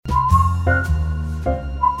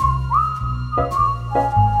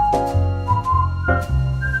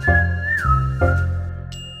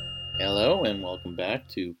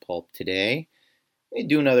to Pulp today. We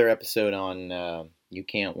do another episode on You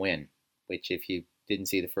Can't Win, which if you didn't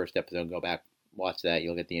see the first episode, go back, watch that.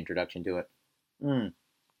 You'll get the introduction to it.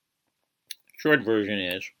 Short version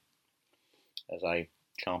is, as I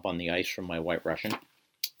chomp on the ice from my White Russian,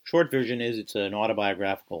 short version is it's an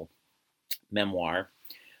autobiographical memoir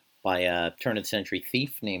by a turn-of-the-century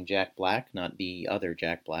thief named Jack Black, not the other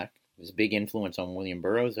Jack Black. It was a big influence on William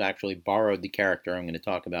Burroughs, who actually borrowed the character I'm going to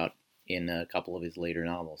talk about in a couple of his later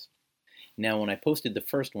novels. Now, when I posted the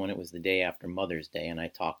first one, it was the day after Mother's Day, and I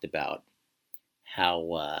talked about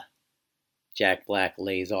how Jack Black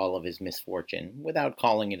lays all of his misfortune, without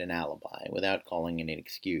calling it an alibi, without calling it an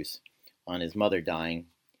excuse, on his mother dying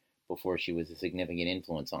before she was a significant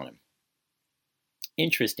influence on him.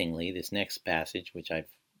 Interestingly, this next passage, which I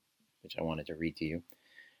wanted to read to you,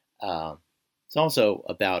 it's also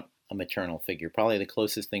about a maternal figure, probably the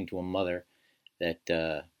closest thing to a mother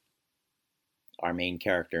that our main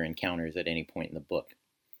character encounters at any point in the book.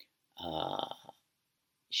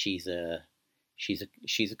 She's a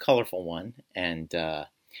colorful one, and to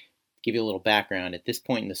give you a little background, at this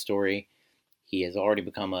point in the story, he has already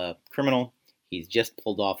become a criminal. He's just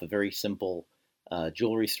pulled off a very simple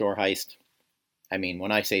jewelry store heist. I mean,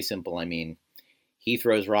 when I say simple, I mean he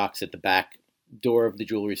throws rocks at the back door of the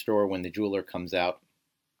jewelry store. When the jeweler comes out,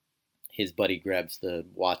 his buddy grabs the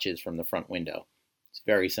watches from the front window. It's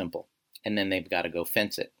very simple. And then they've got to go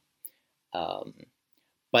fence it.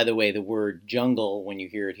 By the way, the word jungle, when you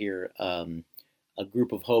hear it here, a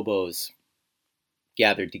group of hobos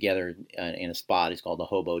gathered together in a spot is called a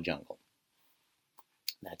hobo jungle.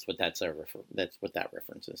 That's what that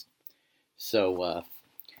reference is. So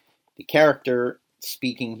the character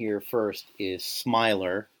speaking here first is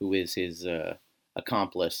Smiler, who is his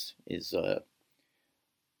accomplice, his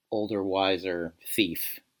older, wiser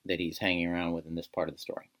thief that he's hanging around with in this part of the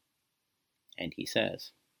story. And he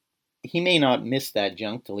says, "He may not miss that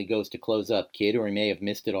junk till he goes to close up, kid, or he may have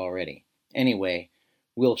missed it already. Anyway,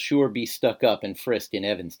 we'll sure be stuck up and frisked in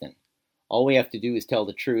Evanston. All we have to do is tell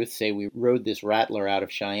the truth, say we rode this rattler out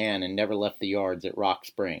of Cheyenne and never left the yards at Rock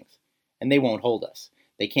Springs. And they won't hold us.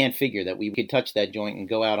 They can't figure that we could touch that joint and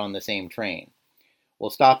go out on the same train.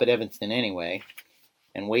 We'll stop at Evanston anyway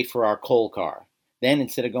and wait for our coal car. Then,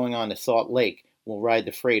 instead of going on to Salt Lake, we'll ride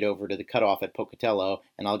the freight over to the cutoff at Pocatello,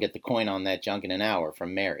 and I'll get the coin on that junk in an hour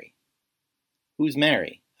from Mary." "Who's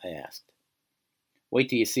Mary?" I asked. "Wait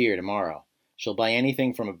till you see her tomorrow. She'll buy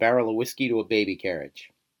anything from a barrel of whiskey to a baby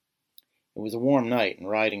carriage." It was a warm night, and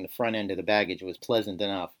riding the front end of the baggage was pleasant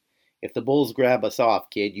enough. "If the bulls grab us off,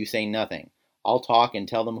 kid, you say nothing. I'll talk and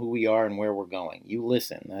tell them who we are and where we're going. You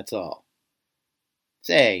listen, that's all."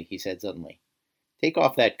 "Say," he said suddenly, "take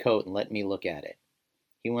off that coat and let me look at it."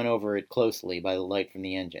 He went over it closely by the light from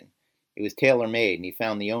the engine. It was tailor-made, and he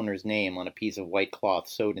found the owner's name on a piece of white cloth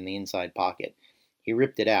sewed in the inside pocket. He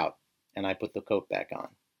ripped it out, and I put the coat back on.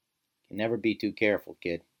 "Can never be too careful,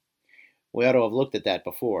 kid. We ought to have looked at that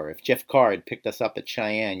before. If Jeff Carr had picked us up at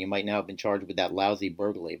Cheyenne, you might now have been charged with that lousy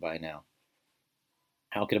burglary by now."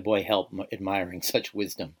 How could a boy help admiring such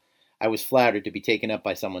wisdom? I was flattered to be taken up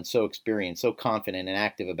by someone so experienced, so confident and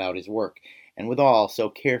active about his work, and withal so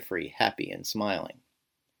carefree, happy, and smiling.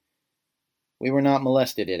 We were not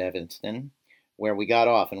molested at Evanston, where we got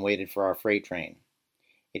off and waited for our freight train.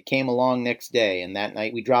 It came along next day, and that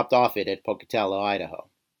night we dropped off it at Pocatello, Idaho.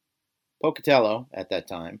 Pocatello, at that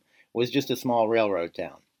time, was just a small railroad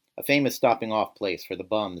town, a famous stopping-off place for the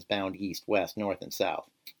bums bound east, west, north, and south.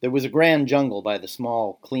 There was a grand jungle by the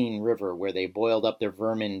small, clean river where they boiled up their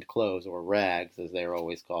vermined clothes, or rags, as they are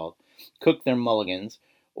always called, cooked their mulligans,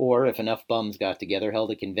 or, if enough bums got together,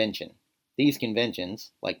 held a convention. These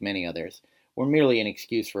conventions, like many others, were merely an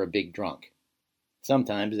excuse for a big drunk.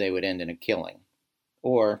 Sometimes they would end in a killing.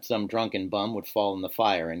 Or some drunken bum would fall in the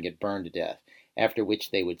fire and get burned to death, after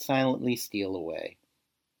which they would silently steal away.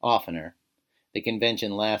 Oftener, the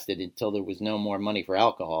convention lasted until there was no more money for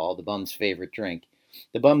alcohol, the bum's favorite drink.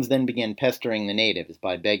 The bums then began pestering the natives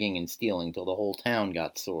by begging and stealing till the whole town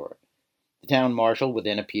got sore. The town marshal would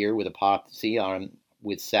then appear with a posse armed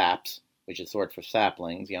with saps, which is short for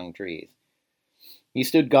saplings, young trees. He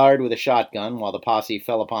stood guard with a shotgun while the posse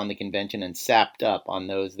fell upon the convention and sapped up on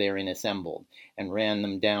those therein assembled, and ran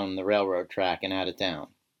them down the railroad track and out of town.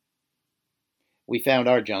 We found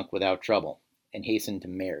our junk without trouble, and hastened to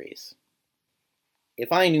Mary's.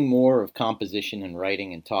 If I knew more of composition and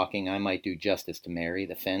writing and talking, I might do justice to Mary,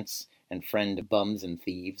 the fence, and friend of bums and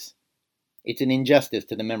thieves. It's an injustice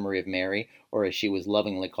to the memory of Mary, or as she was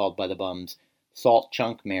lovingly called by the bums, Salt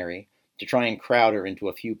Chunk Mary, to try and crowd her into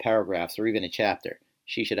a few paragraphs or even a chapter.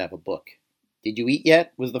 She should have a book. "Did you eat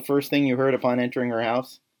yet?" was the first thing you heard upon entering her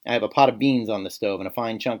house. I have a pot of beans on the stove and a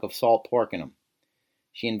fine chunk of salt pork in them.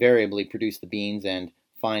 She invariably produced the beans and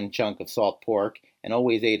fine chunk of salt pork, and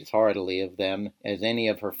always ate as heartily of them as any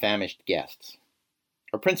of her famished guests.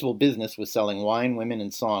 Her principal business was selling wine, women,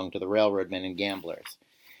 and song to the railroad men and gamblers.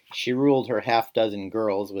 She ruled her half-dozen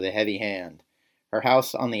girls with a heavy hand. Her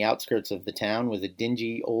house on the outskirts of the town was a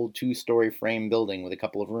dingy, old 2-story frame building with a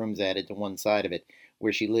couple of rooms added to one side of it,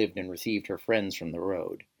 where she lived and received her friends from the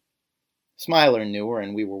road. Smiler knew her,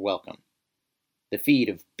 and we were welcome. The feed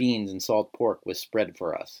of beans and salt pork was spread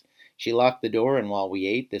for us. She locked the door, and while we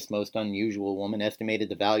ate, this most unusual woman estimated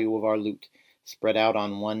the value of our loot, spread out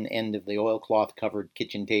on one end of the oilcloth-covered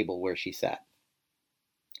kitchen table where she sat.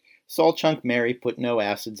 Salt Chunk Mary put no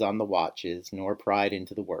acids on the watches, nor pried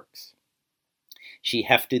into the works. She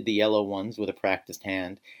hefted the yellow ones with a practiced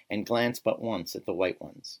hand, and glanced but once at the white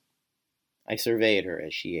ones. I surveyed her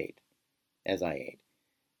as I ate.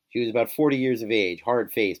 She was about 40 years of age,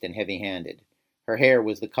 hard-faced and heavy-handed. Her hair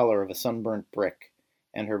was the color of a sunburnt brick,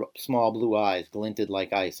 and her small blue eyes glinted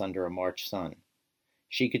like ice under a March sun.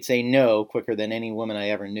 She could say no quicker than any woman I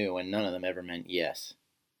ever knew, and none of them ever meant yes.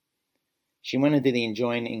 She went into the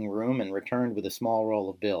adjoining room and returned with a small roll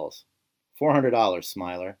of bills. $400,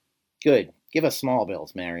 Smiler. Good. Give us small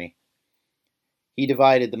bills, Mary. He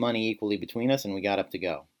divided the money equally between us, and we got up to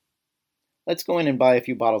go. Let's go in and buy a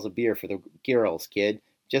few bottles of beer for the girls, kid,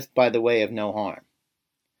 just by the way of no harm.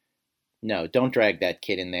 No, don't drag that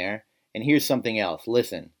kid in there. And here's something else.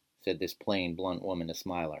 Listen, said this plain, blunt woman to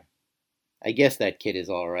Smiler. I guess that kid is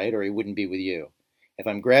all right, or he wouldn't be with you. If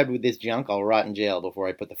I'm grabbed with this junk, I'll rot in jail before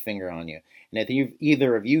I put the finger on you. And if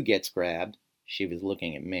either of you gets grabbed, she was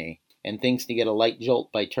looking at me, and thinks to get a light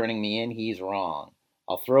jolt by turning me in, he's wrong.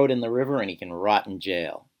 I'll throw it in the river and he can rot in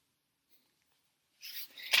jail.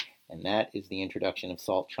 And that is the introduction of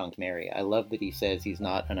Salt Chunk Mary. I love that he says he's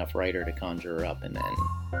not enough writer to conjure her up, and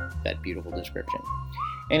then that beautiful description.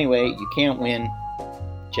 Anyway, You Can't Win.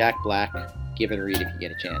 Jack Black. Give it a read if you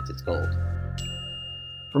get a chance. It's gold.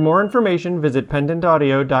 For more information, visit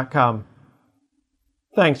pendantaudio.com.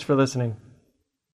 Thanks for listening.